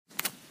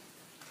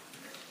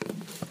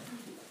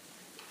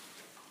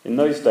In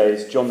those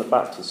days, John the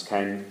Baptist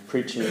came,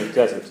 preaching in the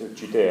desert of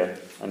Judea,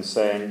 and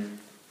saying,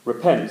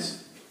 "Repent,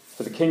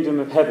 for the kingdom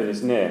of heaven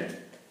is near."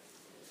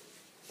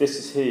 This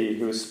is he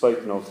who was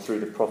spoken of through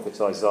the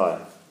prophet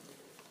Isaiah,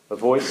 a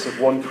voice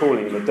of one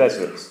calling in the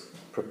desert,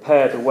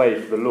 "Prepare the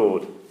way for the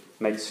Lord,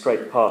 make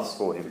straight paths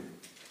for him."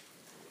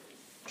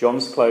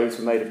 John's clothes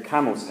were made of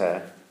camel's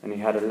hair, and he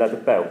had a leather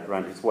belt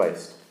round his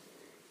waist.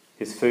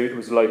 His food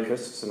was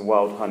locusts and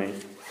wild honey.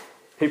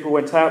 People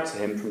went out to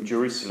him from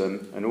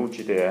Jerusalem and all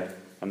Judea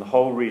and the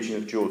whole region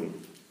of Jordan.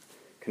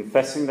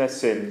 Confessing their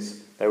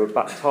sins, they were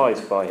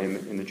baptized by him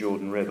in the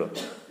Jordan River.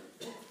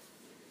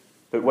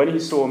 But when he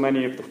saw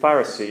many of the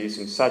Pharisees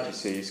and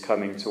Sadducees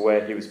coming to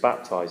where he was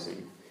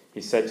baptizing,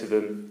 he said to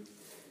them,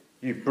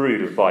 "You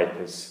brood of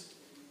vipers,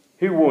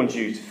 who warned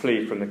you to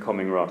flee from the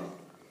coming wrath?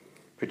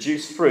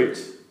 Produce fruit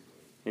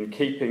in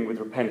keeping with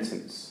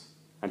repentance,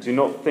 and do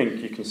not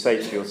think you can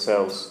say to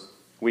yourselves,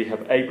 'We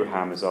have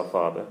Abraham as our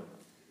father.'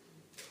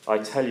 I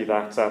tell you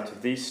that out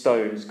of these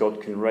stones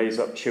God can raise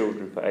up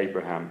children for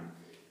Abraham.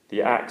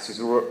 The axe is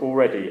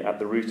already at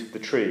the root of the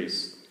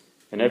trees,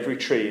 and every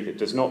tree that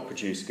does not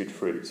produce good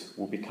fruit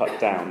will be cut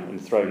down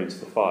and thrown into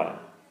the fire.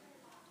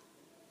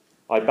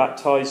 I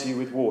baptize you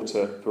with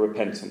water for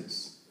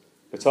repentance,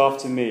 but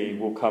after me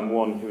will come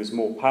one who is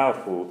more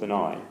powerful than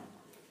I,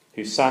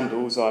 whose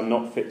sandals I am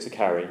not fit to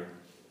carry.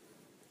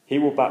 He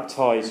will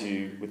baptize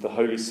you with the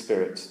Holy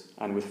Spirit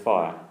and with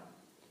fire.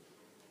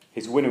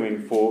 His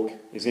winnowing fork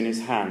is in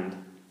his hand,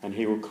 and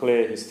he will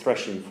clear his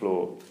threshing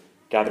floor,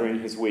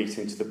 gathering his wheat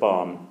into the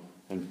barn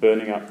and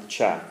burning up the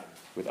chaff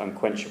with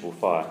unquenchable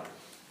fire."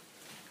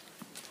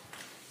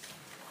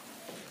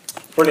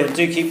 Brilliant.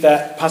 Do keep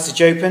that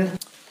passage open.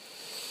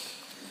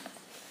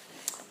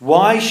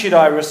 Why should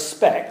I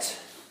respect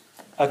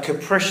a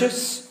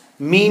capricious,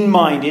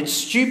 mean-minded,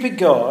 stupid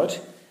God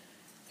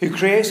who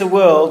creates a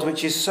world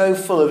which is so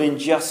full of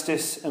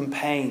injustice and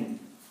pain?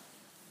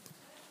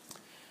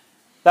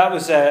 That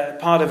was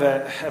part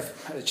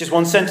of just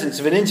one sentence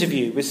of an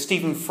interview with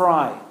Stephen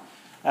Fry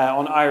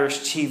on Irish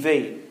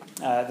TV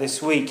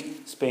this week.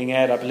 It's being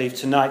aired, I believe,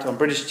 tonight on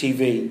British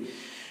TV.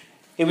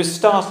 It was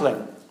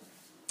startling.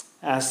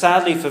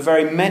 Sadly, for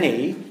very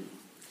many,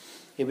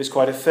 it was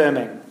quite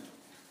affirming.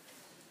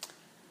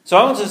 So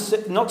I want us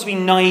not to be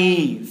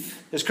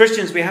naive. As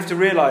Christians, we have to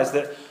realise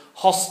that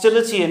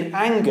hostility and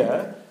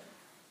anger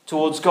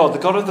towards God, the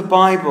God of the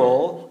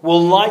Bible,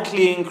 will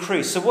likely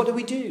increase. So what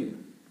do?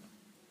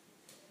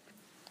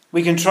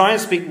 We can try and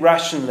speak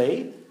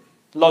rationally,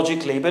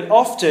 logically, but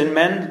often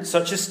men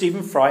such as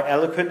Stephen Fry,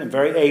 eloquent and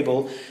very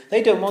able,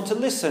 they don't want to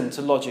listen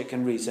to logic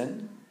and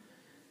reason.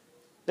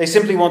 They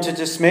simply want to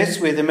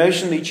dismiss with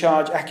emotionally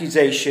charged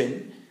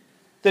accusation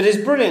that is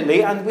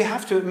brilliantly, and we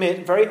have to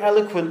admit, very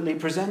eloquently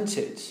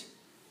presented,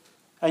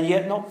 and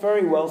yet not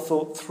very well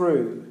thought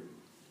through.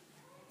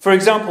 For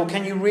example,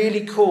 can you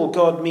really call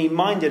God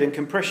mean-minded and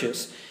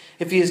capricious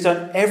if he has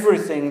done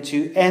everything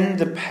to end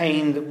the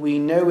pain that we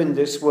know in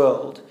this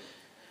world,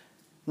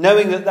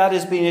 knowing that that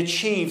has been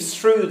achieved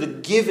through the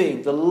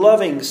giving, the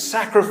loving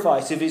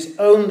sacrifice of his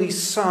only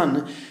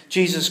Son,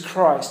 Jesus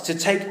Christ, to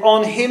take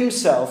on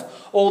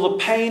himself all the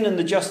pain and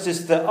the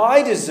justice that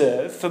I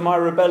deserve for my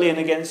rebellion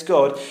against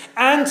God,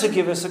 and to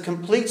give us a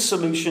complete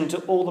solution to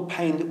all the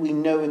pain that we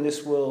know in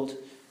this world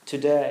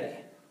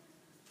today?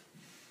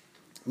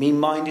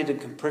 Mean-minded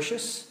and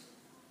capricious?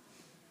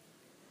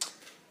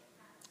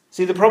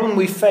 See, the problem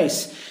we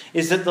face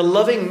is that the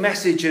loving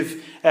message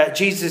of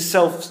Jesus'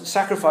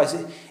 self-sacrifice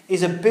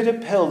is a bitter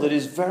pill that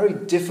is very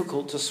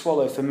difficult to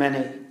swallow for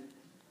many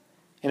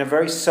in a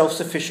very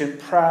self-sufficient,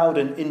 proud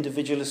and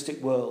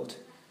individualistic world.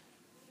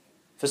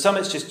 For some,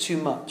 it's just too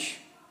much.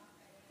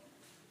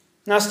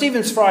 Now,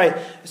 Stephen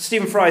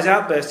Fry's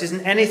outburst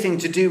isn't anything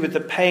to do with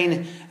the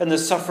pain and the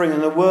suffering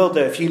in the world,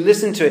 though. If you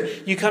listen to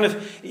it,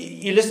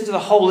 you listen to the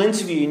whole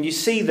interview and you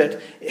see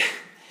that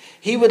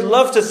he would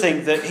love to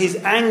think that his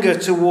anger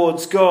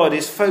towards God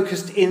is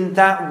focused in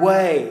that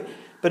way.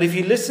 But if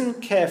you listen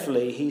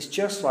carefully, he's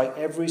just like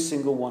every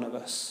single one of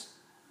us.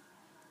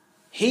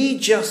 He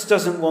just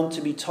doesn't want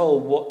to be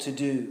told what to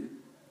do.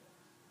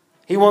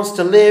 He wants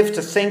to live,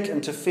 to think,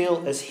 and to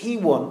feel as he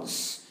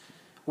wants,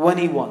 when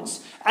he wants.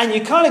 And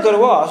you kind of got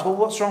to ask, well,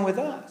 what's wrong with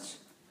that?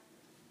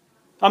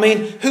 I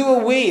mean, who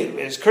are we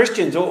as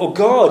Christians or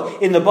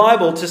God in the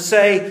Bible to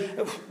say,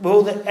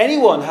 well, that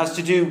anyone has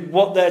to do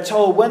what they're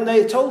told when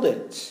they're told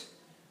it?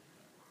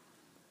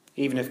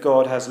 Even if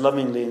God has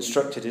lovingly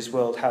instructed his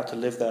world how to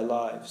live their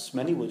lives,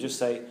 many will just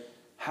say,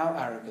 how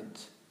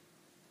arrogant.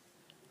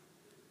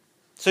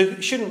 So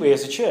shouldn't we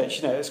as a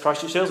church, as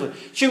Christchurch Aylesbury,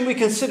 shouldn't we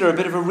consider a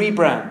bit of a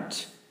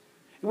rebrand?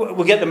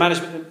 We'll get the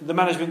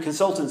management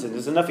consultants in.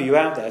 There's enough of you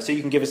out there, so you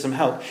can give us some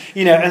help.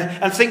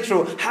 And think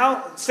through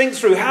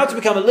how to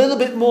become a little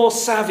bit more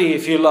savvy,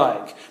 if you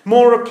like,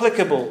 more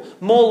applicable,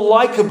 more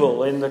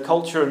likable in the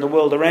culture and the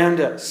world around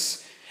us.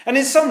 And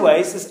in some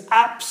ways, there's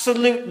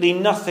absolutely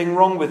nothing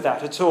wrong with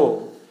that at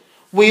all.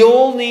 We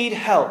all need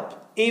help.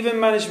 Even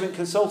management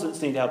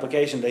consultants need help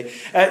occasionally,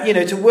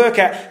 to work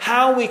out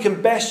how we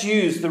can best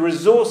use the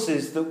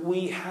resources that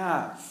we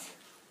have.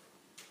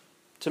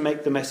 to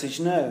make the message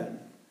known.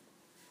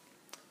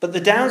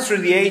 But down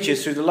through the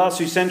ages, through the last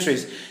few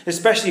centuries,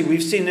 especially,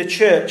 we've seen the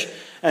church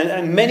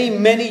and many,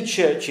 many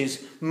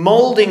churches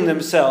moulding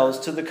themselves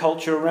to the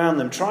culture around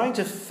them, trying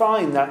to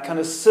find that kind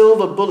of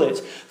silver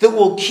bullet that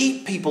will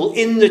keep people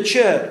in the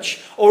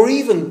church or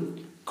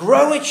even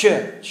grow a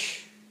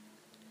church.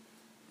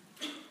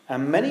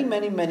 And many,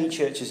 many, many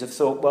churches have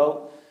thought,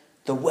 well,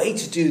 the way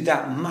to do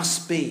that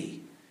must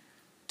be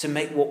to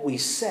make what we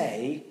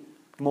say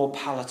more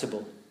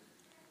palatable.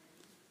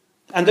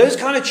 And those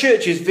kind of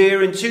churches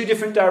veer in two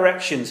different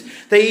directions.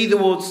 They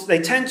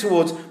tend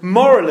towards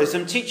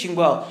moralism, teaching,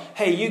 well,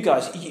 hey, you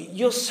guys,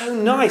 you're so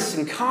nice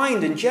and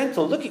kind and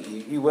gentle. Look at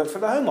you. You work for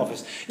the Home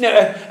Office.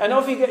 And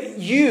off you go.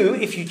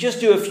 If you just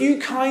do a few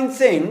kind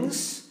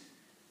things,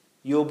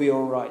 you'll be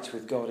all right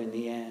with God in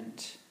the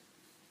end.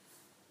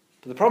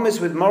 But the problem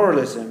is with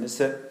moralism is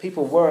that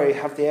people worry,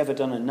 have they ever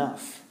done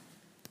enough?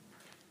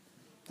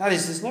 That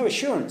is, there's no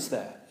assurance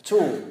there at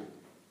all.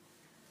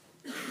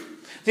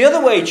 The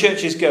other way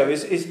churches go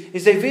is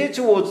they veer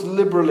towards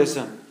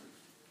liberalism.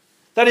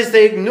 That is,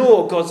 they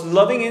ignore God's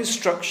loving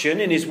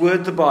instruction in his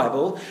word, the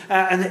Bible,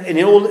 and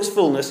in all its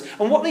fullness.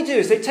 And what they do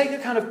is they take a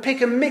kind of pick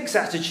and mix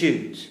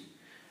attitude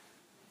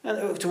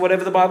to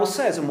whatever the Bible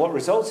says. And what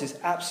results is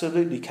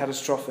absolutely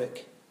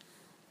catastrophic.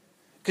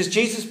 Because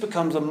Jesus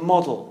becomes a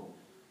model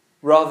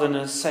rather than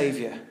a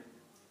saviour.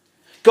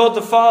 God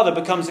the Father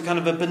becomes a kind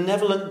of a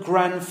benevolent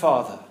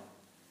grandfather,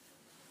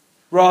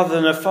 rather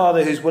than a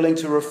father who's willing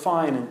to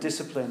refine and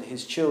discipline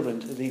his children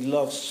that he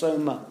loves so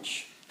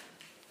much.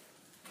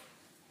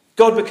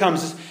 God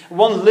becomes,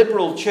 one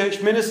liberal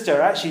church minister,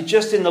 actually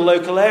just in the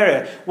local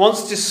area,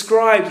 once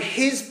described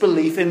his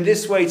belief in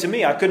this way to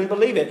me. I couldn't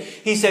believe it.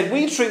 He said,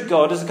 we treat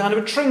God as a kind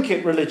of a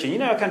trinket religion. You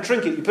know, a kind of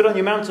trinket you put on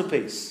your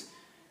mantelpiece.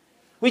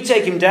 We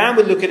take him down,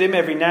 we look at him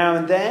every now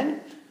and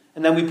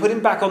then we put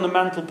him back on the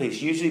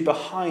mantelpiece, usually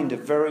behind a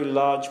very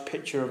large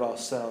picture of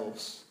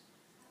ourselves.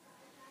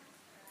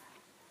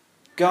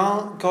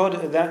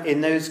 God,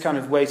 in those kind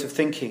of ways of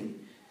thinking,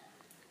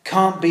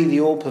 can't be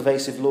the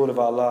all-pervasive Lord of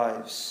our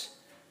lives,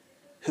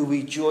 who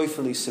we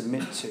joyfully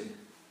submit to.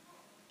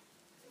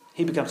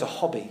 He becomes a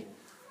hobby,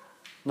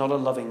 not a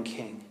loving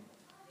king.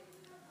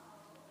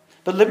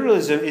 But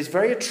liberalism is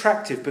very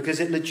attractive because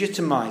it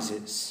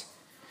legitimizes.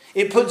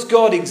 It puts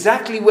God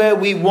exactly where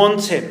we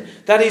want him.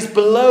 That is,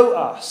 below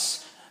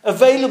us,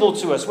 available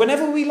to us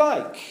whenever we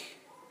like,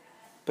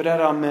 but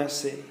at our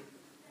mercy.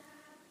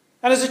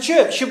 And as a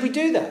church, should we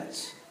do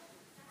that?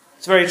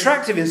 It's very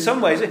attractive in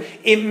some ways.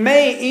 It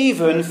may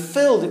even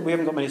fill, we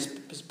haven't got many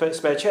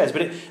spare chairs,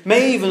 but it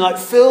may even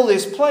fill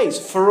this place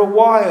for a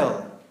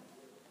while.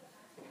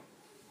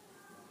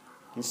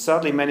 And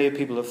sadly, many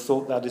people have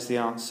thought that is the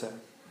answer.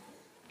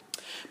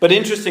 But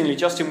interestingly,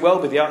 Justin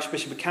Welby, the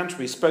Archbishop of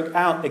Canterbury, spoke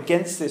out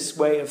against this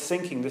way of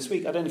thinking this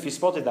week. I don't know if you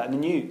spotted that in the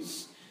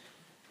news.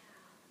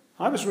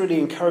 I was really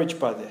encouraged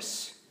by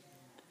this.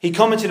 He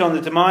commented on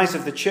the demise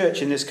of the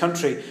church in this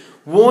country,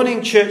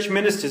 warning church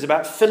ministers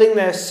about filling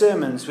their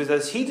sermons with,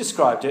 as he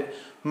described it,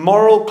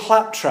 moral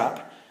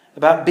claptrap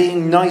about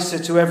being nicer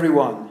to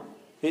everyone.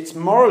 It's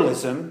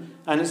moralism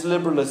and it's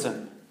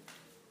liberalism.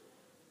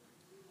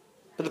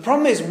 But the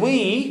problem is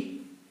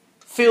we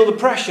feel the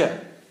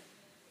pressure.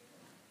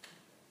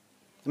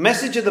 The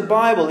message of the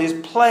Bible is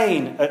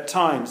plain at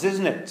times,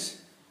 isn't it?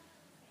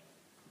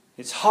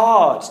 It's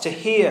hard to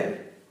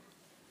hear.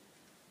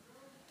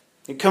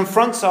 It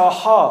confronts our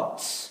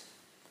hearts,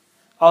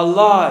 our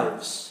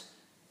lives,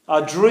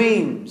 our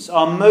dreams,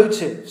 our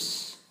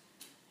motives.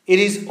 It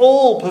is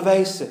all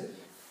pervasive.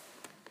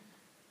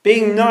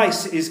 Being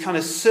nice is kind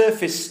of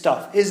surface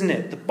stuff, isn't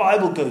it? The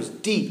Bible goes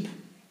deep.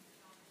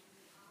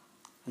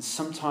 And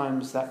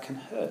sometimes that can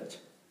hurt.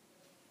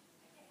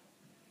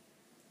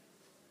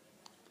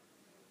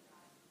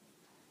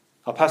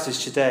 Our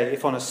passage today,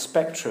 if on a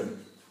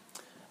spectrum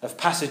of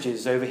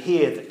passages over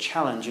here that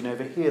challenge and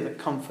over here that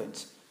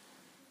comfort,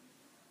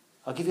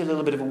 I'll give you a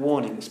little bit of a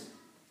warning.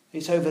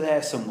 It's over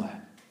there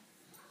somewhere.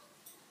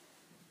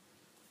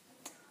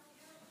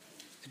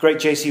 The great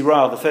J.C.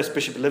 Ryle, the first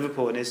Bishop of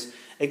Liverpool, in his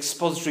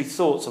expository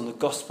thoughts on the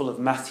Gospel of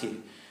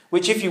Matthew,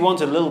 which, if you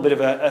want a little bit of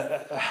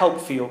a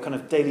help for your kind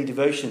of daily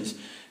devotions,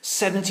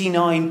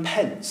 79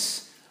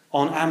 pence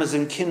on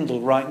Amazon Kindle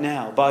right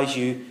now buys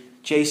you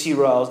J.C.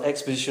 Ryle's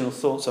expositional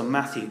thoughts on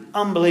Matthew.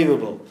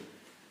 Unbelievable.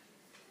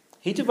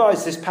 He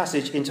divides this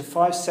passage into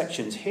 5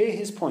 sections. Hear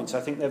his points.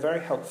 I think they're very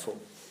helpful.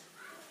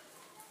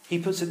 He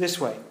puts it this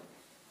way.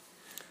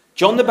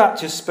 John the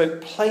Baptist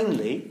spoke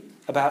plainly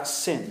about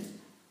sin.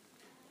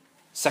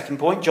 Second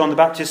point, John the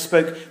Baptist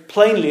spoke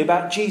plainly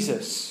about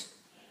Jesus.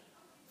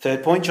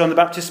 Third point, John the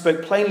Baptist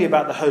spoke plainly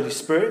about the Holy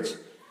Spirit.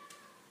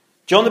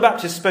 John the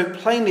Baptist spoke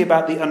plainly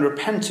about the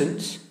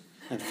unrepentant.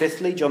 And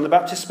fifthly, John the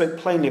Baptist spoke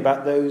plainly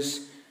about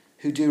those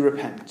who do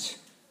repent.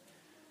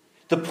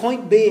 The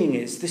point being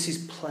is, this is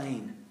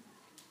plain.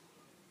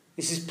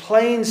 This is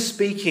plain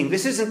speaking.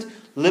 This isn't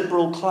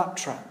liberal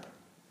claptrap.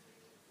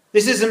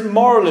 This isn't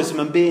moralism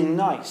and being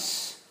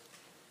nice.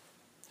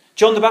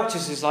 John the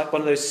Baptist is like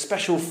one of those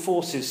special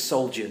forces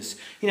soldiers.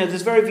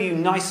 There's very few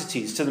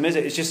niceties to them, is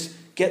it? It's just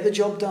get the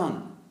job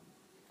done.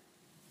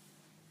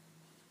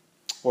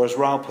 Or as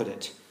Ryle put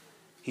it,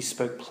 he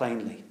spoke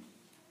plainly.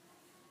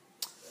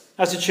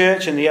 As a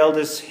church and the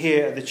elders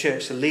here at the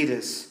church, the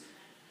leaders,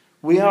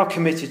 we are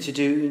committed to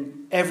do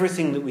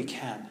everything that we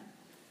can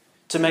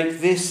to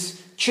make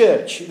this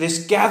church,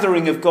 this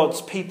gathering of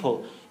God's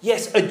people,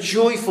 yes, a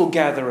joyful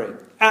gathering,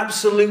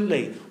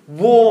 absolutely,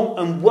 warm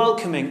and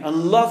welcoming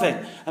and loving,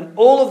 and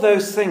all of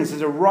those things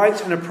that are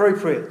right and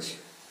appropriate.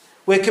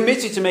 We're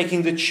committed to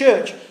making the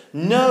church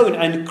known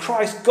and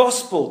Christ's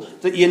gospel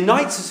that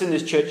unites us in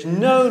this church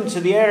known to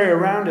the area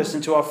around us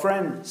and to our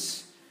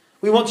friends.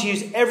 We want to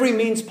use every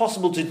means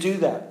possible to do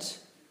that.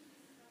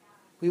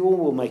 We all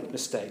will make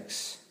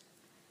mistakes.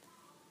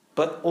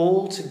 But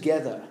all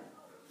together,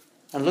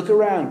 and look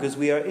around because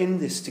we are in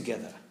this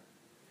together,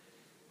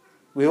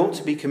 we ought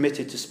to be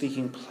committed to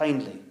speaking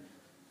plainly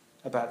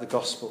about the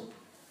gospel.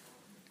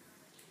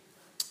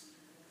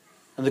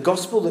 And the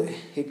gospel, that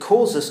it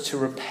calls us to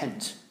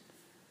repent.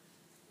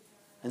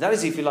 And that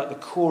is, if you like, the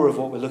core of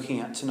what we're looking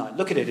at tonight.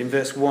 Look at it in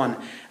verse 1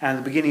 and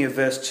the beginning of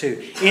verse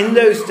 2. In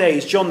those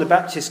days, John the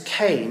Baptist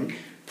came,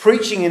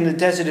 preaching in the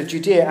desert of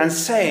Judea and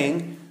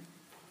saying,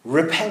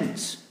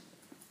 repent,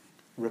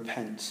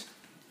 repent.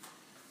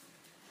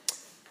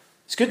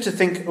 It's good to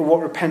think of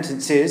what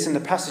repentance is, and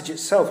the passage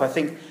itself, I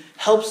think,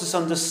 helps us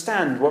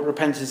understand what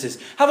repentance is.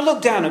 Have a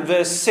look down at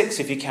verse 6,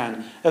 if you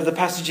can, of the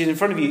passage in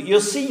front of you.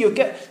 You'll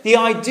get the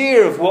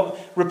idea of what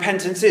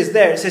repentance is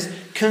there. It says,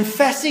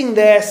 confessing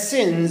their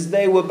sins,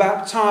 they were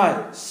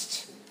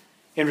baptized.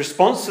 In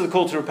response to the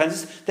call to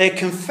repentance, they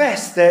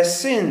confessed their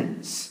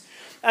sins.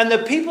 And the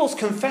people's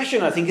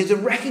confession, I think, is a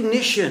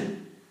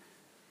recognition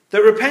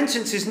that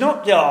repentance is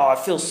not, I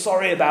feel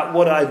sorry about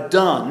what I've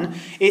done.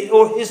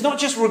 It's not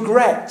just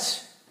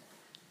regret.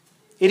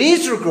 It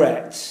is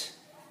regret.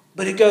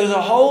 But it goes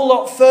a whole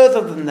lot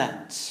further than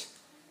that.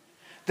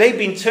 They've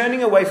been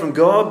turning away from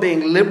God,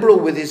 being liberal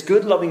with his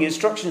good, loving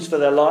instructions for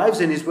their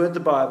lives in his word, the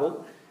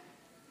Bible.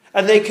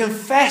 And they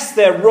confessed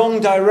their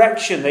wrong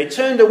direction. They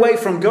turned away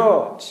from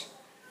God.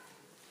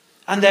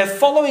 And their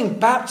following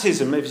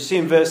baptism, if you see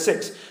in verse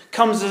 6,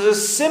 comes as a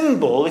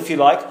symbol, if you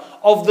like,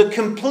 of the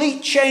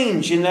complete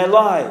change in their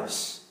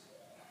lives.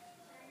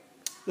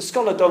 The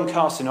scholar Don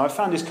Carson, I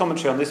found his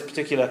commentary on this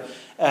particular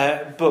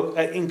book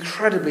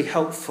incredibly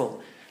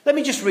helpful. Let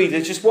me just read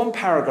just one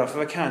paragraph, if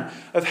I can,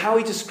 of how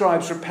he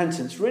describes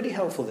repentance. Really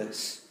helpful,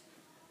 this.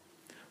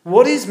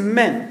 What is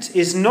meant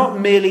is not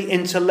merely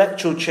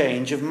intellectual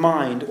change of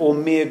mind or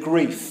mere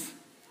grief.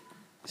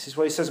 This is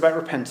what he says about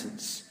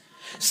repentance.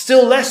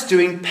 Still less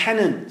doing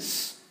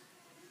penance.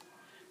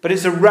 But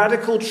it's a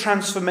radical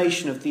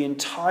transformation of the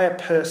entire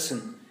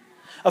person.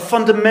 A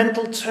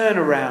fundamental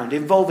turnaround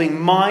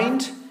involving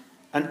mind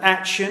and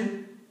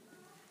action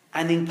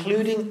and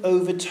including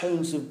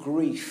overtones of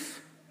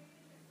grief,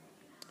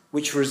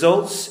 which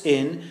results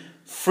in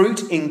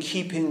fruit in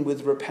keeping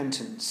with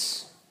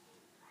repentance.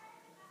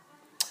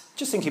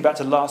 Just thinking back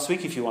to last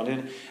week, if you want,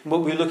 and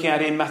what we were looking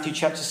at in Matthew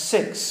chapter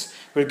 6,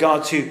 with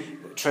regard to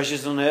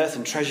treasures on earth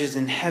and treasures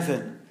in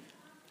heaven.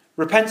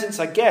 Repentance,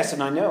 I guess,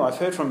 and I know I've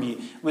heard from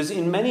you, was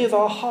in many of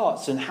our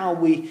hearts and how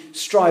we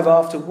strive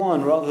after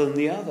one rather than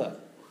the other.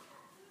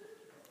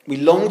 We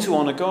long to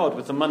honour God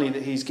with the money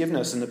that he's given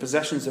us and the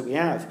possessions that we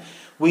have.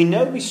 We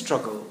know we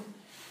struggle.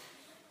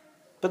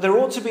 But there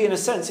ought to be, in a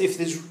sense, if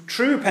there's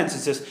true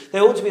repentance,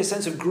 there ought to be a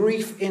sense of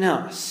grief in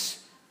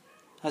us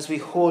as we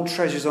hoard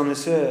treasures on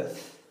this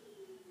earth.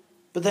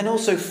 But then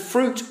also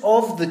fruit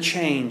of the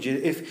change,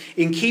 if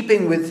in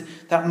keeping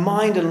with that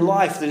mind and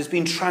life that has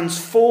been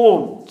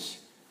transformed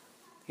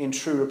in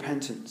true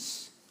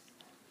repentance.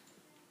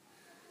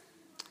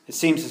 It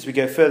seems as we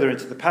go further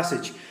into the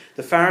passage,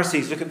 the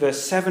Pharisees, look at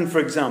verse 7 for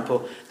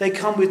example, they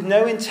come with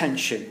no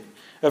intention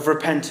of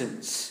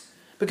repentance.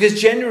 Because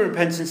genuine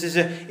repentance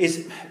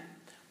is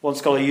one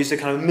scholar used a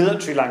kind of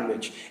military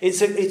language.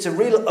 It's a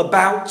real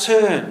about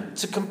turn.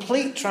 It's a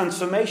complete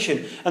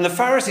transformation. And the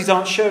Pharisees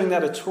aren't showing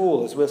that at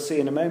all, as we'll see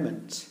in a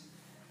moment.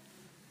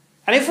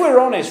 And if we're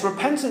honest,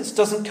 repentance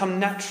doesn't come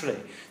naturally.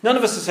 None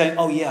of us are saying,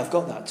 oh yeah, I've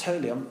got that,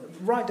 totally. I'm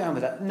right down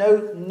with that.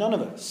 No, none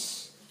of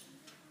us.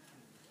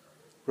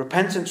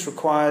 Repentance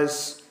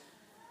requires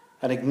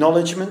an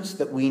acknowledgement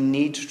that we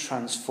need to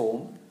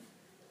transform.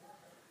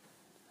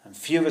 And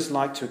few of us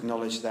like to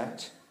acknowledge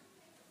that.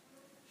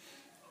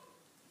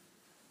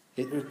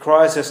 It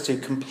requires us to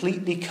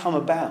completely come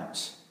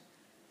about.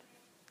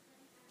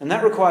 And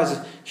that requires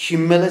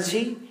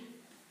humility,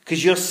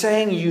 because you're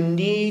saying you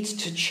need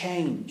to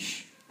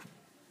change.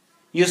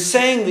 You're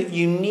saying that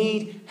you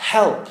need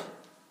help.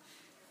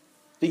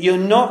 That you're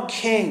not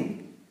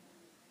king,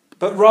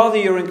 but rather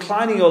you're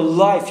inclining your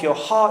life, your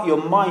heart,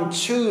 your mind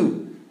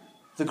to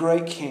the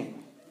great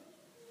king.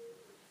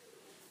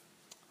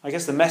 I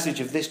guess the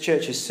message of this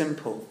church is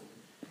simple.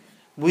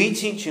 We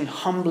teach and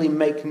humbly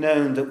make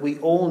known that we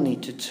all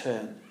need to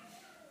turn.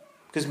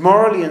 Because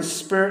morally and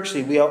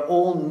spiritually we are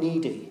all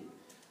needy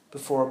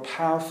before a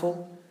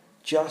powerful,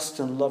 just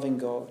and loving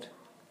God.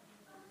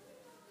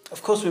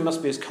 Of course, we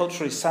must be as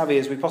culturally savvy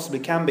as we possibly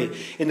can be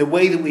in the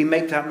way that we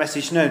make that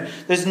message known.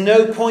 There's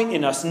no point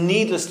in us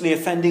needlessly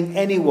offending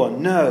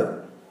anyone,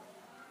 no.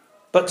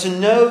 But to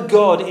know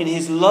God in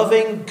his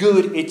loving,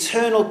 good,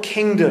 eternal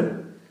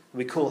kingdom,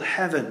 we call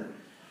heaven,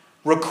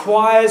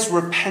 requires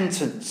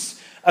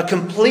repentance, a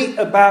complete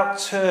about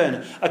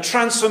turn, a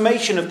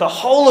transformation of the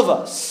whole of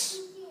us.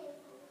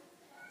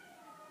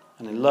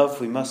 And in love,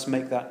 we must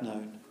make that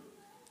known.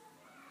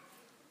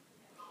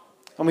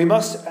 And we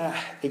must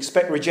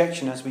expect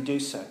rejection as we do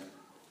so.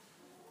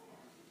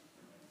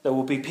 There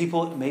will be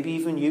people, maybe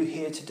even you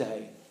here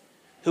today,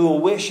 who will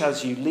wish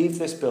as you leave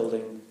this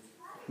building,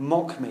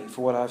 mock me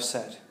for what I've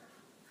said.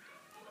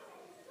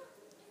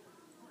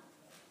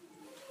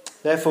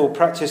 Therefore,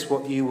 practice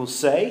what you will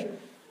say.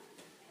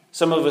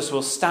 Some of us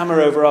will stammer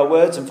over our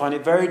words and find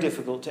it very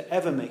difficult to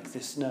ever make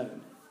this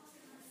known.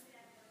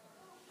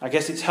 I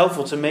guess it's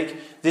helpful to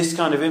make this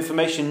kind of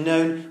information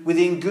known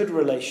within good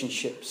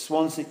relationships,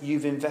 ones that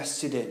you've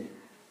invested in,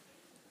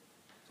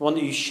 one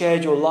that you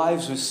shared your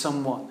lives with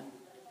someone.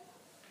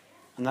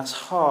 And that's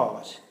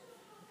hard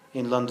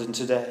in London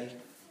today.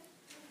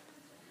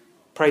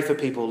 Pray for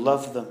people,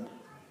 love them.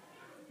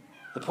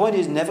 The point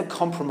is, never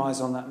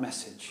compromise on that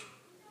message.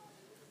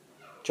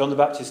 John the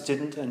Baptist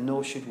didn't, and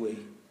nor should we.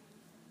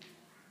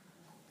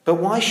 But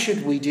why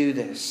should we do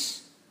this?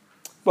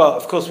 Well,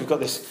 of course, we've got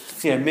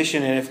this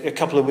mission in a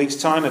couple of weeks'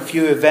 time, a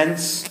few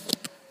events.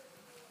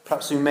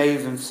 Perhaps we may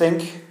even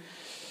think,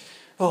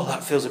 oh,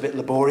 that feels a bit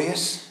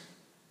laborious.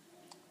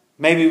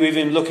 Maybe we've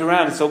even looked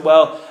around and thought,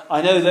 well,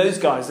 I know those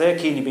guys, they're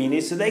keeny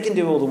beanies, so they can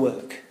do all the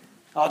work.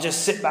 I'll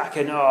just sit back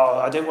and,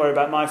 I don't worry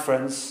about my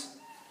friends.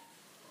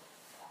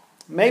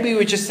 Maybe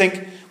we just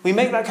think, we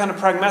make that kind of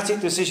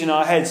pragmatic decision in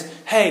our heads,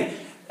 hey,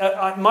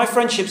 my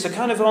friendships are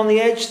kind of on the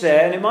edge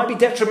there, and it might be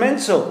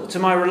detrimental to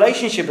my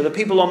relationship with the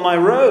people on my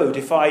road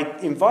if I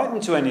invite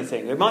them to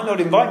anything. They might not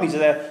invite me to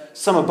their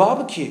summer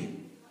barbecue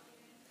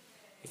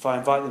if I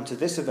invite them to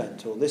this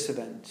event or this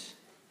event.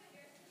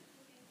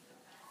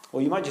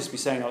 Or you might just be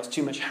saying, it's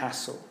too much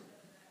hassle.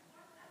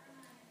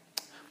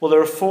 Well,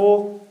 there are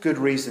 4 good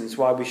reasons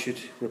why we should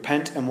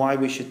repent and why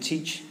we should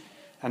teach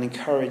and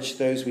encourage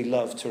those we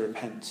love to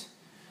repent.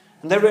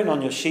 And they're written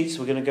on your sheets.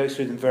 We're going to go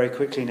through them very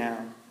quickly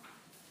now.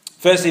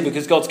 Firstly,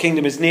 because God's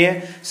kingdom is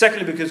near.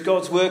 Secondly, because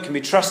God's word can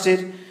be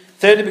trusted.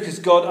 Thirdly, because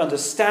God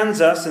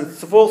understands us. And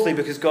fourthly,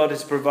 because God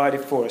has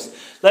provided for us.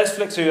 Let's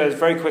flick through those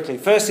very quickly.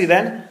 Firstly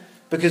then,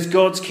 because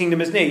God's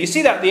kingdom is near. You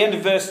see that at the end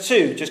of verse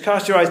 2. Just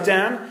cast your eyes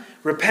down.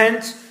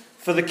 Repent,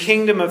 for the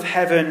kingdom of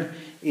heaven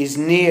is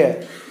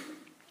near.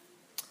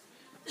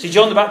 See,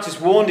 John the Baptist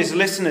warned his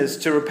listeners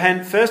to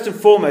repent first and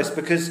foremost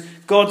because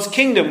God's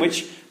kingdom,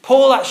 which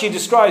Paul actually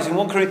describes in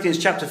 1 Corinthians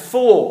chapter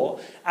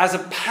 4 as a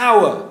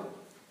power.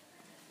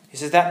 He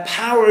says that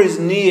power is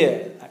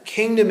near. That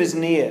kingdom is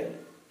near.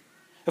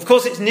 Of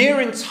course, it's near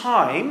in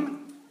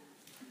time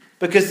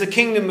because the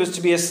kingdom was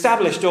to be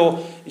established,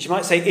 or as you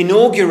might say,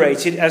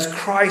 inaugurated as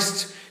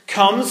Christ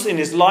comes in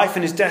his life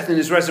and his death and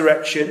his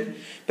resurrection.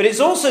 But it's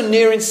also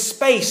near in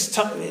space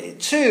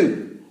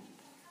too.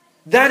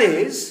 That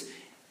is,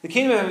 the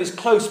kingdom of heaven is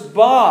close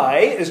by,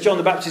 as John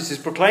the Baptist is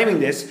proclaiming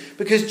this,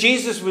 because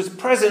Jesus was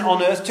present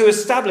on earth to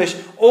establish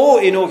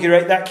or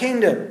inaugurate that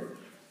kingdom.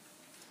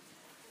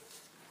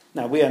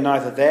 Now, we are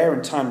neither there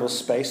in time or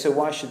space, so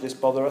why should this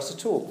bother us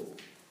at all?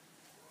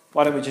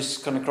 Why don't we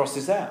just kind of cross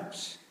this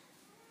out?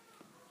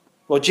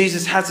 Well,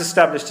 Jesus has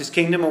established his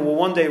kingdom and will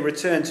one day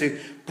return to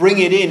bring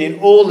it in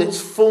all its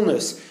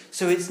fullness.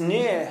 So it's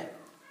near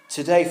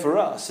today for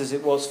us as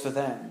it was for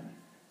them.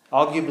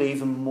 Arguably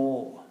even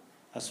more,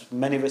 as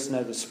many of us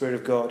know the Spirit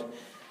of God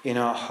in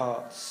our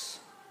hearts.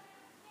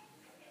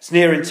 It's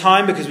near in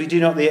time because we do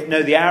not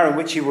know the hour in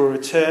which he will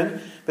return,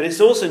 but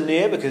it's also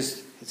near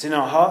because it's in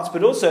our hearts,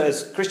 but also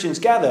as Christians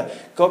gather,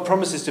 God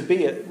promises to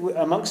be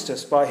amongst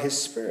us by his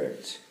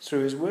Spirit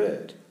through his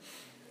word.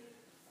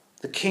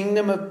 The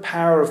kingdom of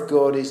power of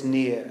God is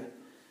near,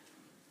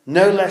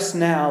 no less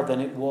now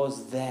than it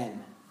was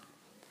then.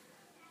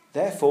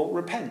 Therefore,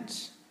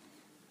 repent.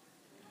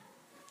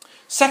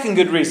 Second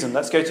good reason,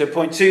 let's go to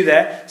point 2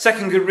 there.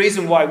 Second good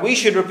reason why we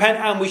should repent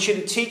and we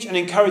should teach and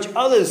encourage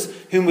others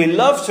whom we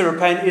love to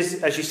repent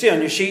is, as you see on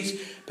your sheets,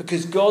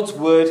 because God's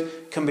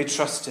word can be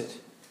trusted.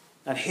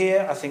 And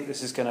here, I think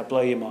this is going to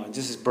blow your minds.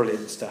 This is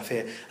brilliant stuff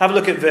here. Have a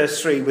look at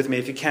verse 3 with me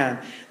if you can.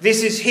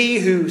 This is he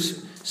who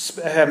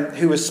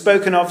was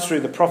spoken of through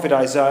the prophet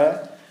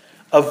Isaiah,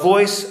 a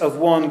voice of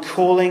one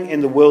calling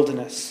in the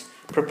wilderness.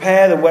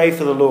 Prepare the way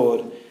for the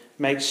Lord.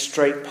 Make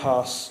straight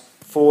paths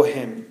for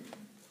him.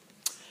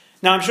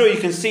 Now, I'm sure you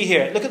can see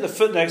here. Look at the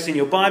footnotes in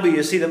your Bible.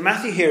 You'll see that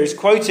Matthew here is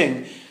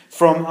quoting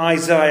from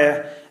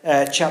Isaiah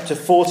chapter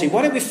 40.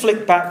 Why don't we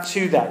flick back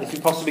to that, if you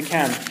possibly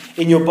can,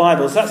 in your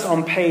Bibles. That's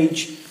on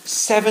page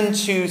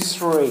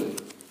 723.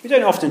 We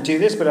don't often do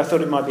this, but I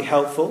thought it might be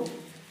helpful.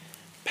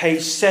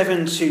 Page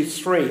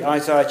 723,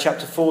 Isaiah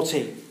chapter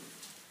 40.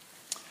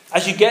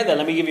 As you get there,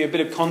 let me give you a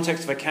bit of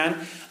context if I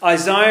can.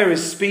 Isaiah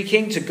is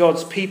speaking to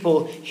God's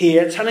people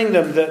here, telling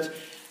them that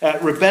their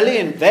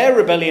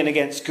rebellion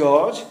against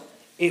God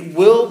It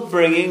will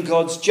bring in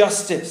God's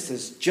justice.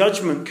 There's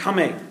judgment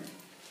coming.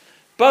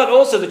 But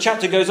also the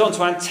chapter goes on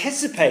to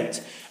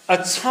anticipate a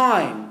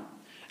time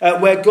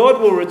where God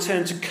will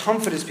return to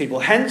comfort his people.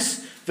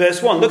 Hence,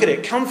 verse 1, look at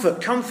it.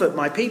 Comfort, comfort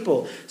my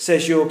people,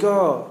 says your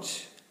God.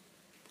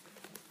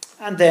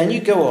 And then you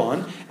go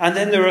on, and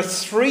then there are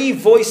three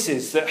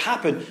voices that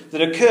happen,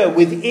 that occur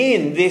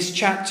within this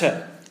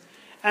chapter.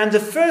 And the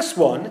first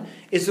one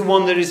is the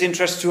one that is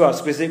interest to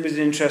us, because it was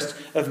the interest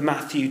of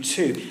Matthew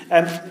 2.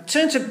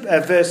 Turn to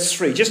verse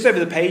 3, just over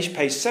the page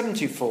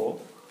 724.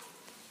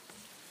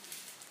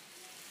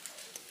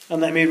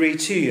 And let me read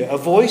to you. A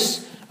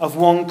voice of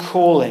one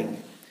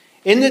calling.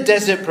 In the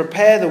desert,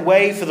 prepare the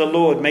way for the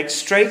Lord. Make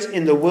straight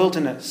in the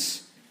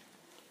wilderness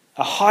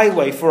a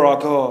highway for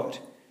our God.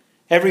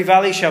 Every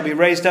valley shall be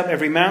raised up,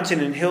 every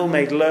mountain and hill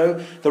made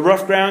low. The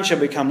rough ground shall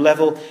become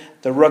level,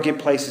 the rugged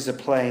places a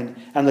plain,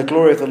 and the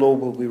glory of the Lord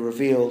will be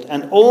revealed.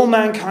 And all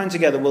mankind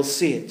together will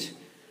see it,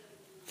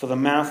 for the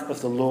mouth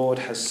of the Lord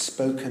has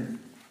spoken.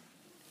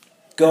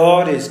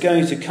 God is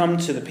going to come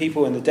to the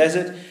people in the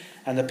desert,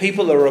 and the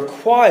people are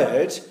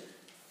required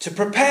to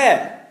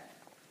prepare.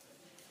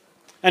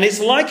 And it's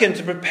likened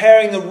to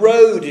preparing the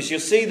road, as you'll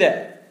see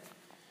there.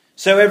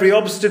 So every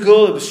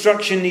obstacle,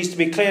 obstruction needs to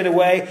be cleared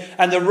away,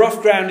 and the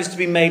rough ground is to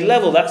be made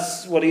level.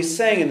 That's what he's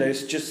saying in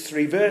those just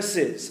 3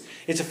 verses.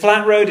 It's a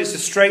flat road, it's a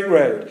straight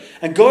road.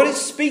 And God is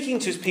speaking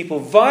to his people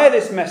via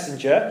this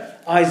messenger,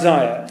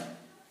 Isaiah,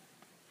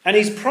 and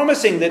he's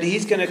promising that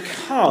he's going to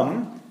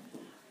come,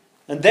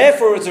 and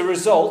therefore as a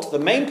result, the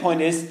main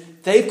point is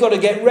they've got to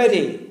get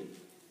ready.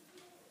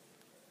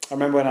 I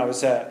remember when I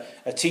was a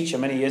teacher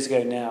many years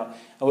ago now,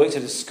 I worked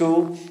at a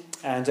school,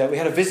 and we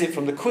had a visit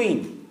from the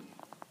Queen.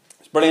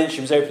 Brilliant.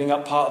 She was opening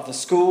up part of the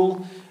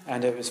school,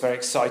 and it was very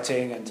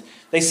exciting. And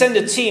they send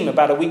a team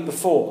about a week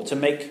before to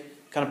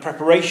make kind of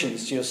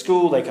preparations to your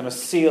school. They kind of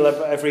seal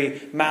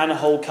every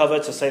manhole cover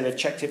to say they've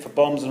checked it for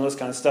bombs and all this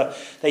kind of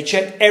stuff. They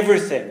check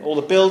everything, all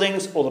the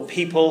buildings, all the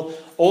people,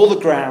 all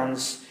the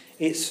grounds.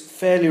 It's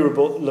fairly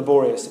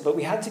laborious, but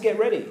we had to get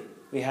ready.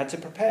 We had to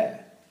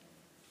prepare.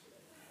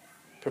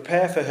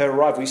 Prepare for her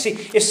arrival. You see,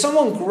 if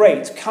someone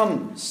great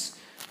comes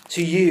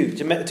to you,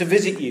 to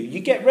visit you,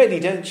 you get ready,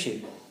 don't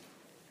you?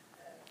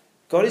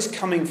 God is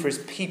coming for his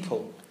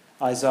people,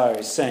 Isaiah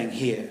is saying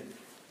here.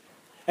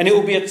 And it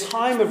will be a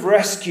time of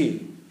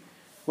rescue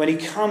when he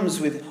comes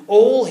with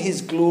all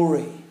his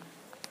glory.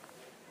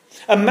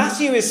 And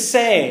Matthew is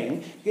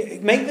saying,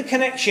 make the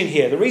connection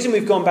here. The reason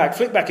we've gone back,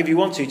 flip back if you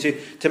want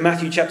to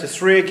Matthew chapter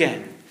 3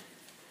 again.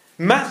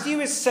 Matthew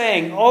is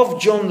saying of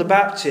John the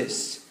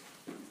Baptist,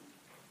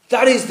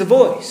 that is the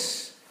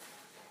voice.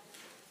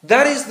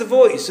 That is the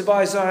voice of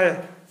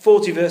Isaiah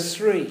 40 verse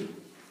 3.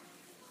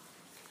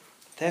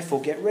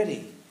 Therefore, get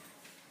ready.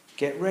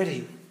 Get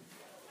ready.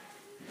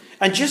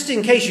 And just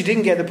in case you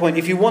didn't get the point,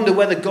 if you wonder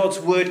whether God's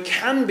word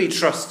can be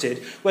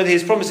trusted, whether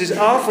his promises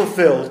are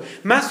fulfilled,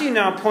 Matthew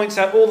now points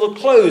out all the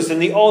clothes and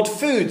the odd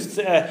food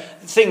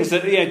things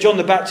that John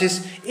the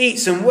Baptist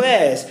eats and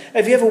wears.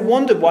 Have you ever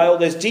wondered why all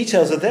those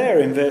details are there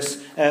in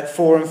verse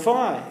 4 and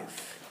 5?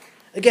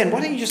 Again, why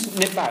don't you just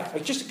nip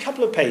back just a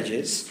couple of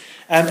pages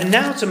and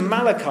now to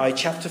Malachi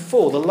chapter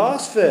 4, the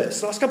last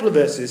couple of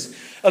verses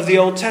of the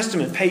Old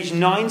Testament, page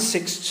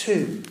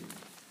 962.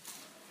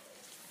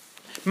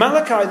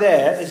 Malachi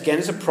there, again,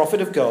 is a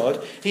prophet of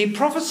God. He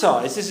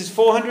prophesies, this is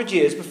 400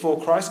 years before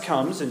Christ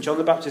comes and John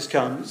the Baptist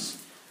comes.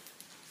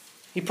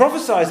 He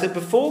prophesies that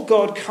before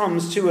God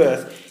comes to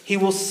earth, he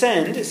will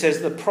send, it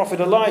says, the prophet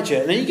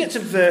Elijah. And then you get to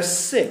verse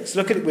 6.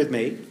 Look at it with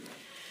me.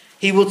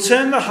 He will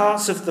turn the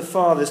hearts of the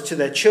fathers to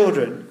their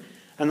children,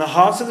 and the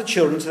hearts of the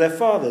children to their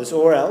fathers,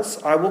 or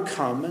else I will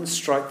come and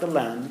strike the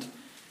land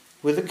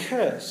with a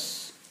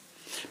curse.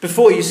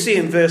 Before you see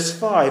in verse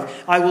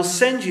 5, I will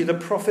send you the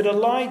prophet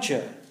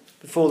Elijah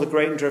before the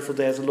great and dreadful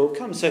day of the Lord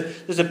comes. So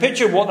there's a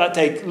picture of what that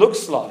day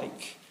looks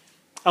like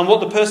and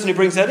what the person who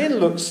brings that in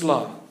looks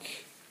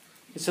like.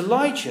 It's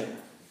Elijah.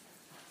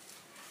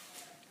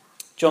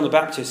 John the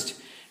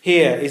Baptist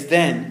here is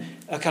then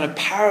a kind of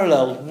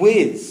parallel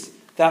with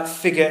that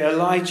figure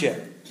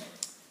Elijah.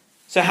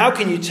 So how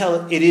can you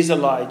tell it is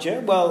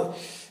Elijah? Well,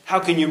 how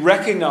can you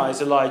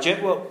recognize Elijah?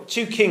 Well,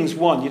 2 Kings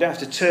 1, you don't have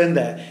to turn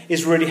there,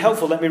 is really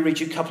helpful. Let me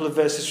read you a couple of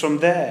verses from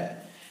there.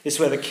 It's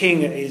where the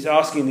king is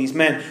asking these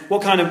men,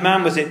 what kind of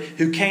man was it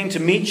who came to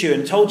meet you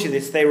and told you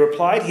this? They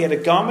replied, he had a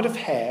garment of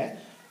hair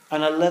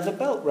and a leather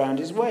belt round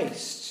his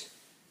waist.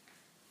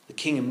 The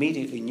king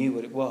immediately knew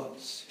what it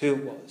was, who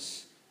it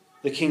was.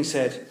 The king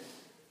said,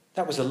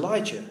 that was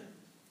Elijah,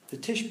 the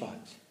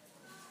Tishbite.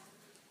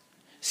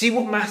 See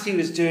what Matthew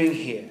is doing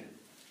here?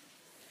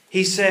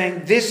 He's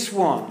saying this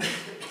one,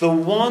 the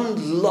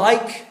one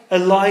like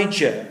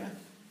Elijah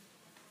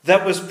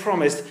that was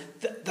promised,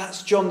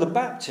 that's John the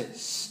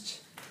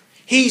Baptist.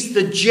 He's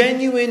the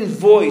genuine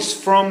voice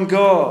from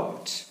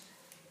God.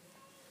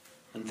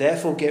 And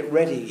therefore get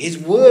ready. His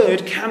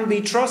word can be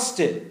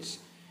trusted.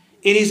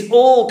 It is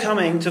all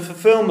coming to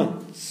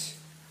fulfillment.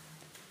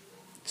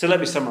 So let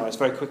me summarize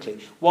very quickly.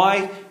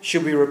 Why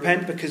should we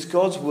repent? Because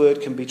God's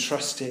word can be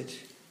trusted.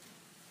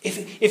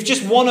 If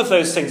just one of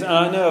those things, and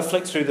I know I've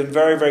flicked through them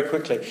very, very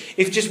quickly,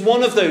 if just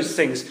one of those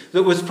things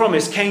that was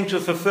promised came to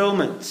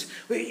fulfillment,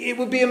 it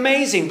would be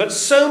amazing. But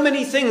so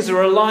many things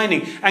are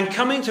aligning and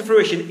coming to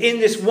fruition in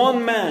this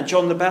one man,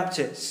 John the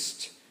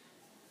Baptist.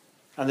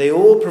 And they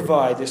all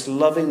provide this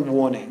loving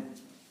warning.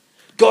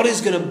 God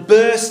is going to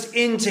burst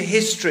into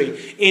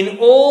history in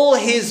all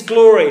his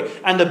glory.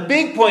 And the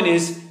big point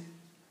is,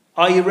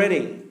 are you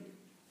ready?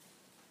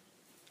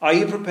 Are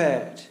you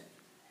prepared?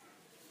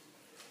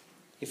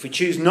 If we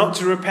choose not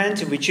to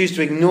repent, if we choose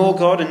to ignore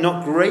God and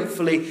not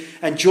gratefully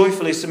and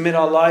joyfully submit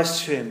our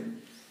lives to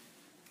him,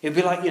 it'd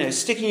be like,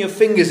 sticking your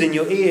fingers in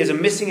your ears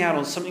and missing out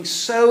on something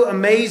so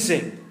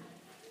amazing.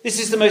 This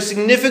is the most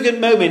significant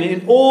moment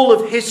in all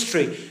of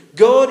history.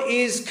 God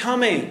is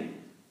coming.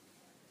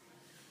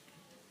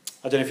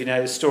 I don't know if you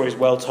know, this story is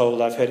well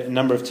told. I've heard it a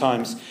number of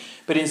times.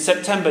 But in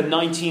September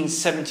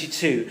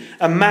 1972,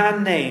 a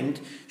man named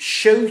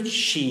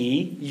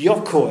Shoichi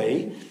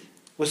Yokoi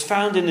was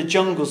found in the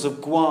jungles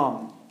of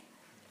Guam.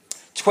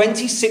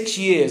 26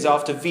 years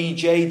after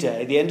VJ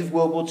Day, the end of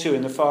World War II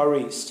in the Far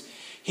East,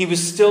 he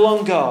was still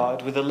on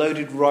guard with a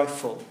loaded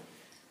rifle,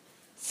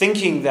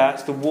 thinking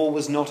that the war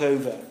was not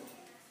over.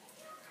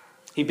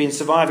 He'd been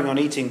surviving on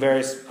eating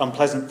various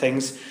unpleasant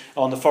things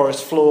on the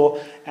forest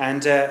floor,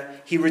 and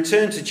he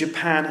returned to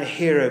Japan a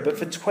hero. But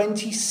for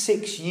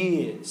 26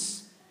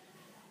 years,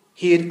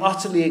 he had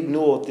utterly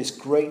ignored this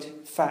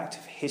great fact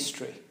of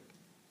history.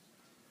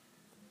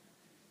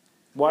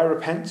 Why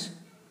repent?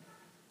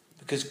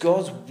 Because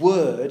God's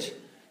word,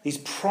 these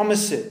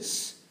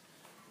promises,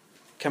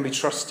 can be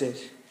trusted.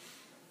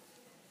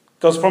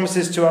 God's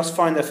promises to us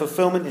find their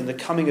fulfillment in the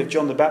coming of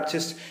John the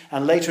Baptist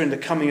and later in the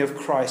coming of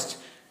Christ.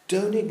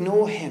 Don't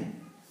ignore him.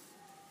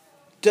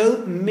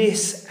 Don't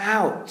miss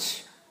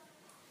out.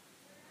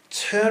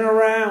 Turn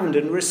around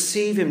and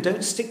receive him.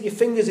 Don't stick your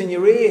fingers in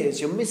your ears.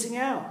 You're missing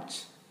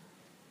out.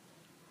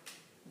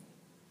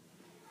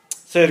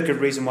 Third good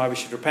reason why we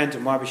should repent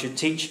and why we should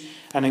teach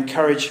and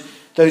encourage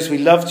those we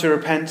love to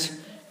repent,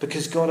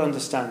 because God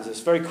understands us.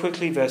 Very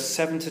quickly, verse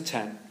 7 to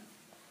 10.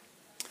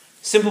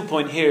 Simple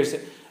point here is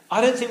that I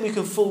don't think we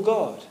can fool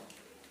God.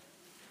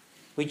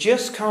 We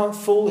just can't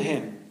fool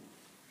him.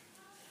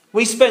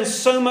 We spend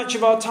so much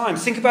of our time,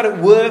 think about at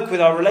work, with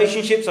our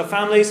relationships, our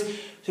families,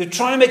 to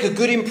try and make a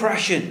good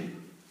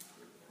impression.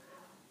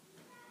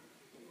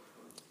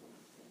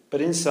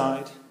 But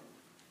inside,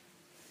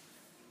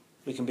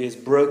 we can be as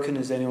broken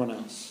as anyone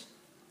else.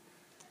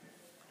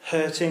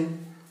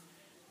 Hurting,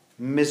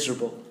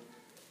 miserable.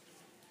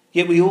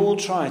 Yet we all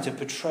try to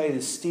portray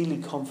this steely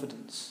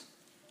confidence.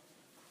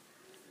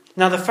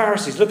 Now the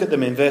Pharisees, look at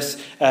them in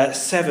verse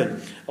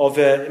 7 of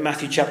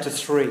Matthew chapter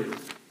 3.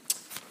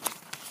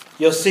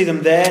 You'll see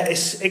them there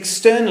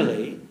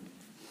externally.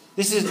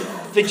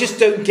 They just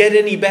don't get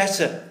any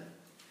better.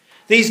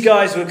 These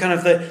guys were kind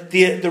of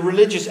the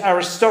religious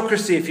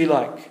aristocracy, if you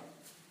like.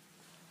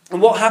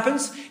 And what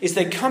happens is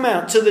they come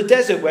out to the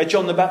desert where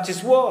John the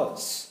Baptist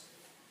was.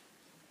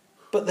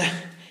 But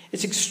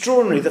it's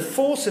extraordinary. The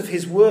force of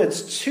his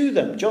words to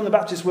them, John the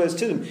Baptist's words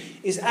to them,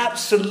 is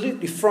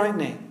absolutely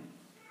frightening.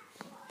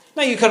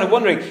 Now you're kind of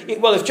wondering,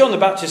 well, if John the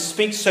Baptist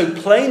speaks so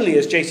plainly,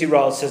 as J.C.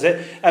 Ryle says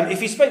it, if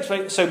he speaks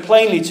so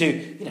plainly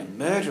to,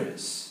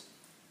 murderers,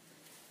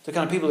 the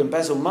kind of people who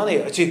embezzle money,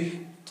 or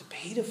to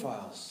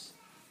paedophiles,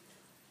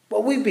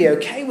 well, we'd be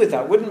okay with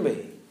that, wouldn't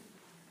we?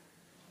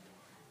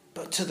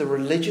 But to the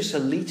religious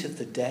elite of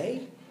the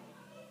day,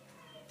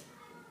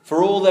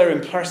 for all their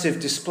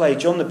impressive display,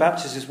 John the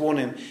Baptist is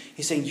warning him.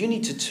 He's saying, you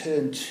need to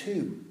turn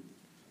too.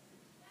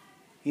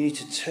 You need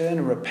to turn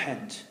and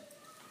repent.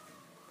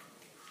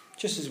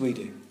 Just as we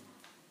do.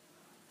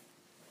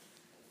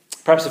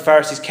 Perhaps the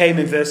Pharisees came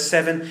in verse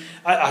 7.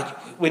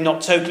 We're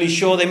not totally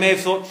sure. They may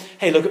have thought,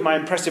 hey, look at my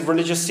impressive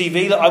religious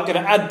CV. Look, I'm going to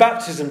add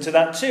baptism to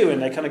that too.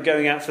 And they're kind of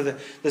going out for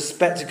the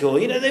spectacle.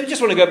 They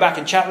just want to go back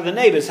and chat with the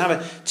neighbours, have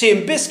a tea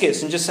and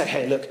biscuits and just say,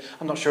 hey, look,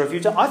 I'm not sure if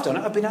you've done it. I've done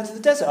it. I've been out to the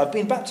desert. I've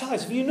been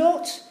baptised. Have you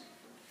not?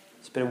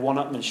 It's a bit of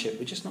one-upmanship.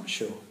 We're just not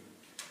sure.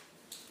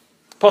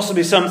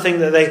 Possibly something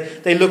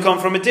that they look on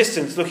from a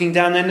distance, looking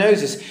down their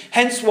noses.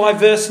 Hence why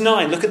verse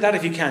 9, look at that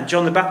if you can.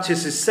 John the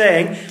Baptist is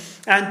saying,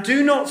 and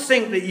do not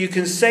think that you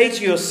can say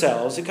to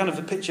yourselves, a kind of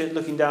a picture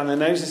looking down their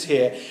noses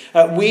here,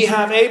 we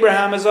have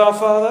Abraham as our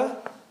father.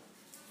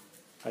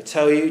 I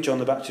tell you, John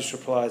the Baptist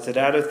replies, that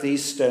out of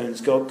these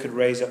stones God could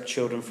raise up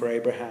children for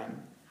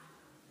Abraham.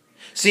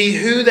 See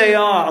who they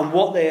are and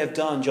what they have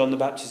done, John the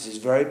Baptist is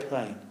very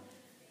plain.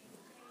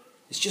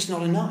 It's just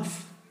not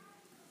enough.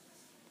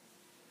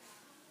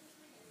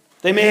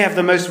 They may have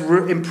the most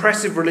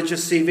impressive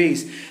religious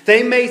CVs.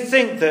 They may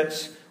think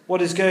that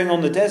what is going on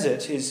in the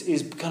desert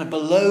is kind of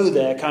below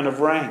their kind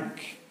of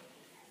rank.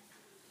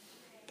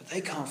 But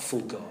they can't fool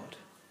God.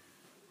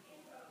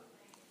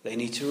 They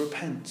need to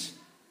repent.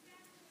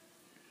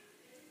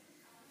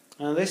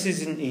 Now, this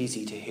isn't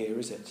easy to hear,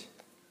 is it?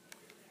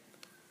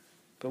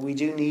 But we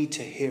do need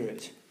to hear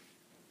it.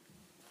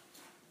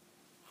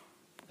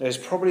 There's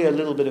probably a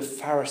little bit of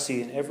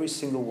Pharisee in every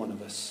single one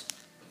of us.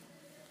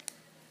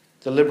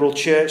 The liberal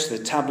church, the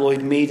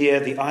tabloid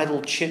media, the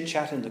idle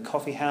chit-chat in the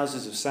coffee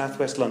houses of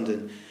southwest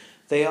London,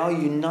 they are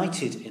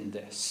united in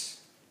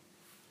this.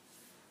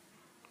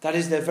 That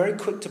is, they're very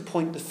quick to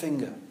point the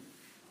finger.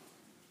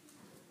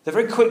 They're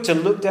very quick to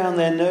look down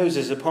their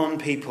noses upon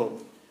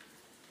people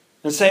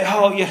and say,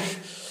 oh, yeah,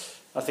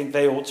 I think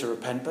they ought to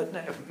repent, but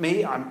no,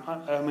 me, I'm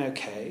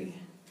okay.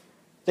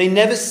 They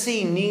never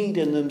see need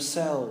in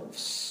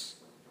themselves.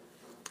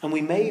 And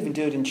we may even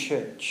do it in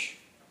church.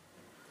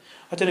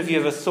 I don't know if you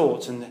ever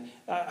thought, and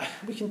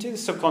we can do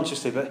this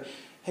subconsciously, but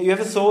have you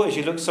ever thought as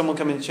you look at someone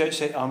coming to church,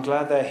 say, I'm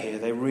glad they're here,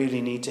 they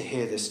really need to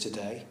hear this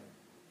today?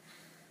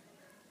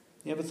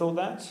 You ever thought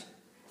that?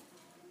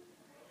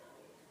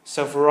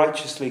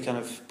 Self-righteously kind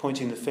of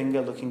pointing the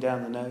finger, looking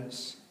down the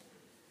nose.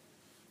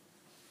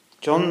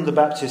 John the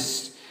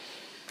Baptist's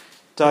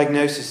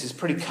diagnosis is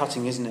pretty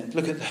cutting, isn't it?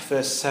 Look at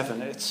verse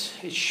 7. It's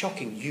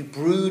shocking. You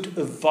brood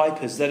of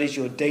vipers, that is,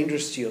 you're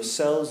dangerous to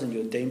yourselves and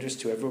you're dangerous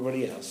to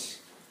everybody else.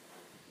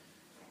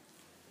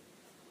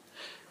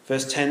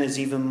 Verse 10 is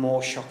even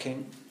more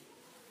shocking.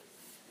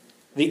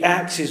 The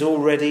axe is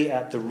already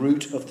at the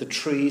root of the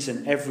trees,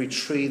 and every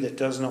tree that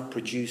does not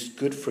produce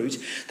good fruit,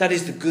 that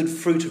is the good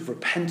fruit of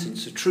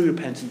repentance, of true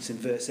repentance in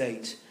verse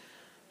 8.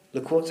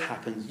 Look what's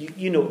happened.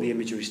 You know what the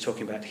imagery is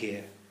talking about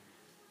here.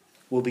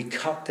 Will be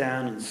cut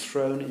down and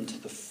thrown into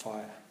the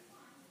fire.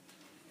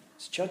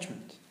 It's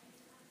judgment.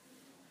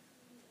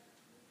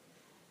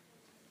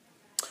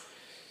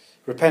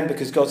 Repent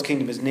because God's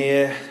kingdom is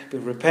near.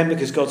 Repent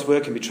because God's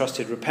word can be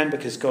trusted. Repent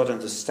because God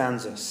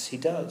understands us. He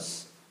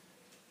does.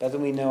 Better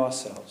than we know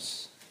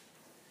ourselves.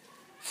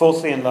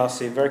 Fourthly and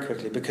lastly, and very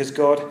quickly, because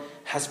God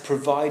has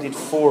provided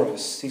for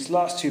us. These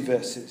last two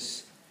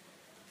verses.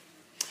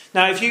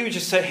 Now, if you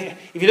just say,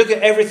 if you look at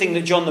everything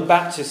that John the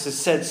Baptist has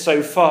said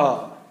so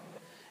far,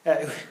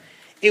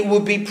 it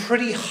would be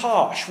pretty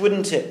harsh,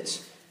 wouldn't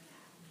it?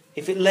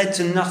 If it led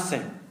to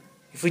nothing.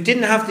 If we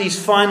didn't have these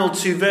final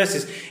two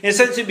verses. In a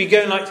sense, it would be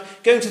going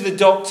to the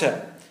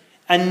doctor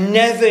and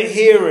never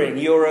hearing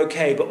you're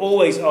okay, but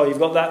always, oh, you've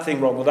got that thing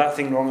wrong, or that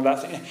thing wrong, or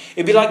that thing.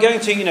 It'd be like going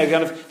to,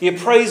 kind of the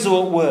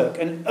appraisal at work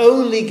and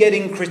only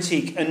getting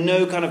critique and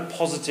no kind of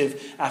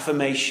positive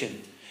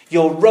affirmation.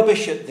 You're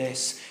rubbish at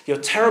this, you're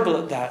terrible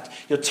at that,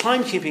 your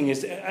timekeeping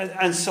is,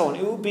 and so on.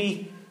 It would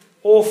be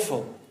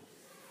awful.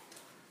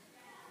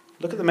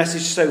 Look at the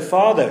message so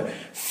far, though.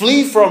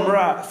 Flee from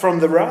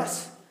the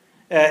wrath.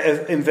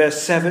 In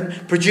verse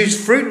 7,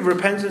 produce fruit of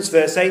repentance,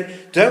 verse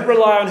 8. Don't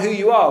rely on who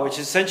you are, which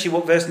is essentially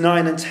what verse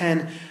 9 and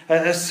 10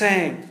 are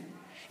saying.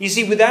 You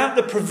see, without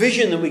the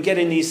provision that we get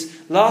in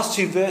these last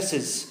two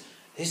verses,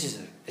 this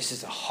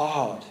is a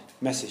hard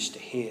message to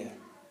hear.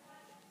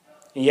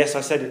 And yes,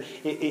 I said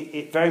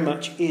it very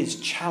much is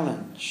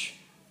challenge.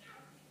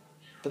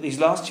 But these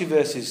last two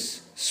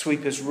verses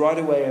sweep us right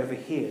away over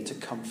here to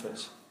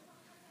comfort.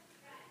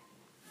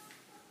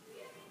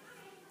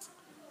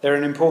 They're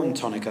an important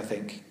tonic, I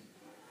think.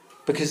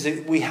 Because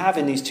we have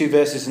in these two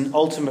verses an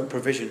ultimate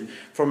provision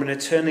from an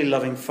eternally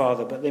loving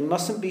Father, but they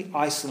mustn't be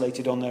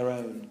isolated on their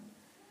own.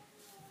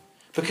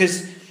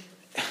 Because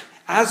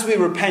as we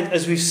repent,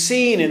 as we've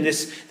seen in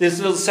this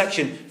little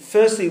section,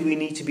 firstly we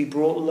need to be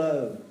brought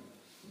low.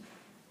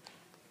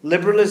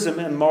 Liberalism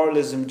and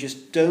moralism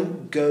just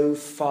don't go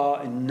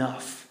far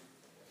enough.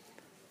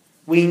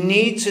 We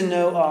need to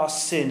know our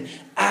sin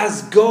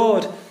as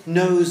God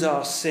knows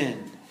our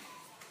sin.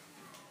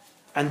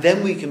 And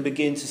then we can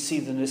begin to see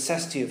the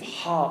necessity of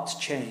heart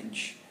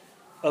change,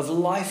 of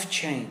life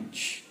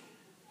change,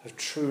 of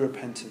true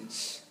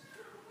repentance.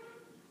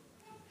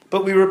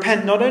 But we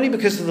repent not only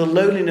because of the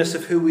lowliness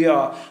of who we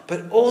are,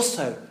 but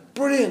also,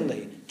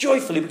 brilliantly,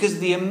 joyfully, because of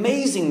the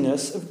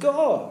amazingness of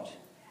God.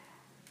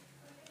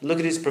 Look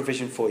at his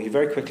provision for you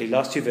very quickly.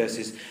 Last two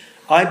verses.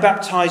 I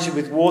baptize you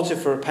with water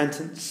for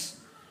repentance,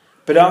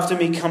 but after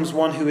me comes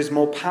one who is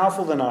more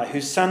powerful than I,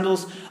 whose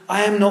sandals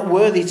I am not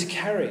worthy to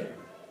carry.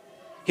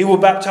 He will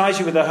baptize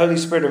you with the Holy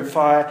Spirit and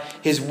fire.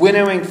 His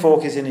winnowing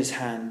fork is in his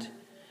hand.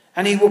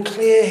 And he will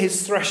clear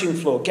his threshing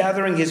floor,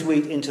 gathering his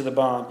wheat into the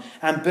barn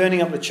and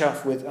burning up the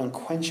chaff with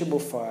unquenchable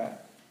fire.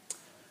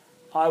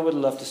 I would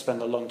love to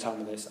spend a long time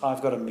with this.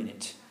 I've got a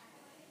minute.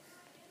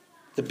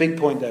 The big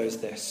point, though, is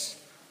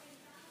this.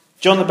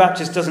 John the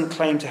Baptist doesn't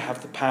claim to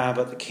have the power,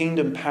 but the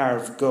kingdom power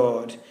of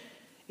God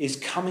is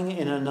coming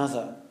in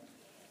another.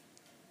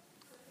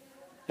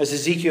 As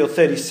Ezekiel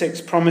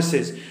 36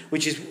 promises,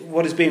 which is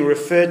what is being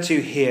referred to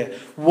here.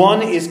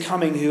 One is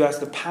coming who has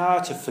the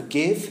power to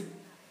forgive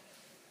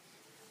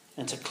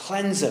and to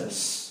cleanse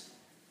us,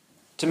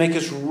 to make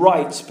us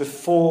right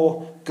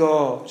before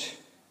God,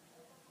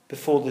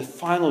 before the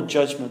final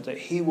judgment that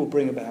he will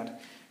bring about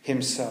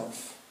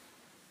himself.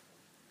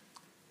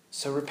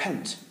 So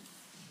repent.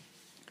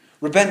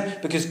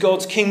 Repent because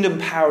God's kingdom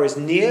power is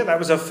near. That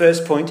was our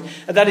first point.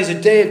 And that is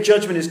a day of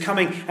judgment is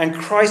coming and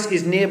Christ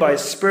is near by his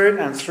Spirit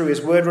and through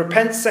his word.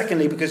 Repent,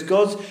 secondly, because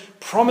God's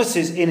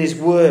promises in his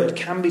word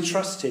can be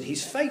trusted.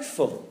 He's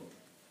faithful.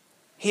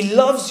 He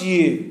loves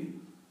you.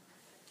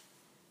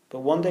 But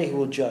one day he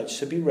will judge,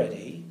 so be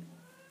ready.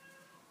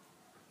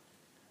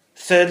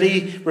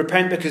 Thirdly,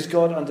 repent because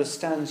God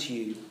understands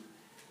you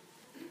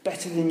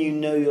better than you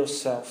know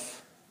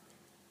yourself.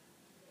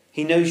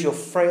 He knows your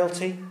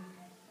frailty.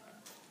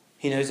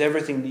 He knows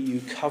everything that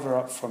you cover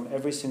up from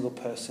every single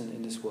person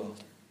in this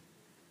world.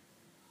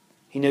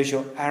 He knows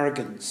your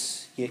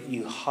arrogance, yet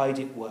you hide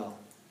it well.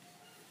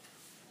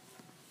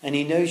 And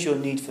he knows your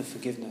need for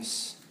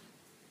forgiveness.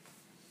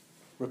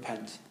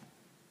 Repent.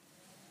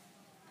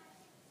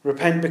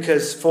 Repent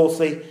because,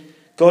 fourthly,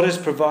 God has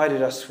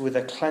provided us with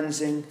a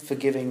cleansing,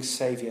 forgiving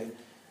Saviour.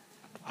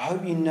 I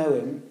hope you know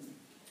him.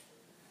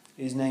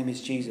 His name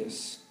is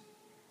Jesus.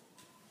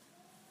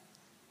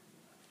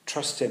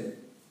 Trust him.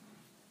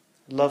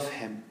 Love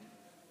him.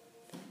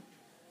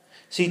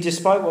 See,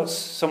 despite what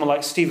someone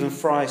like Stephen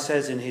Fry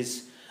says in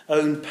his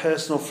own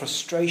personal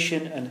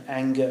frustration and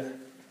anger,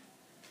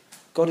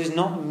 God is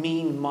not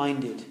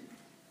mean-minded.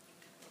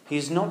 He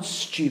is not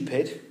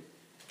stupid.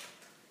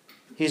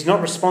 He is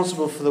not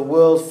responsible for the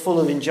world full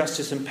of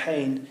injustice and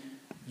pain.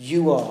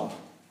 You are.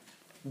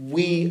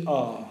 We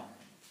are.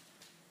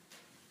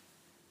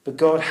 But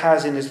God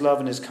has, in his love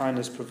and his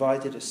kindness,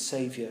 provided a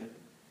Saviour,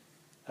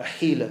 a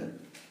healer,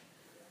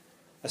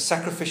 a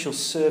sacrificial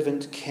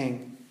servant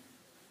king.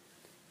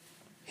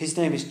 His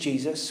name is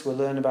Jesus. We'll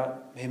learn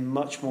about him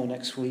much more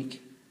next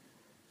week.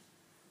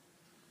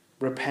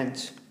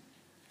 Repent.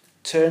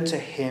 Turn to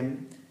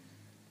him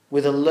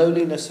with a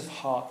lowliness of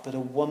heart, but a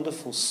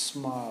wonderful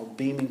smile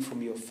beaming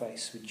from your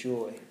face with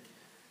joy.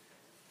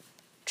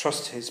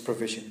 Trust his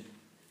provision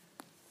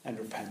and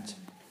repent.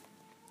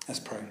 Let's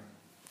pray.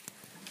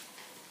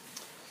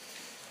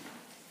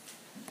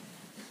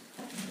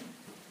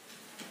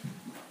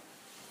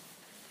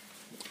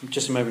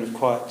 Just a moment of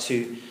quiet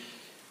to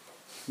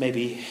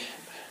maybe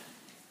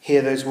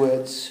hear those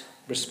words,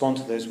 respond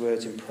to those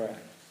words in prayer.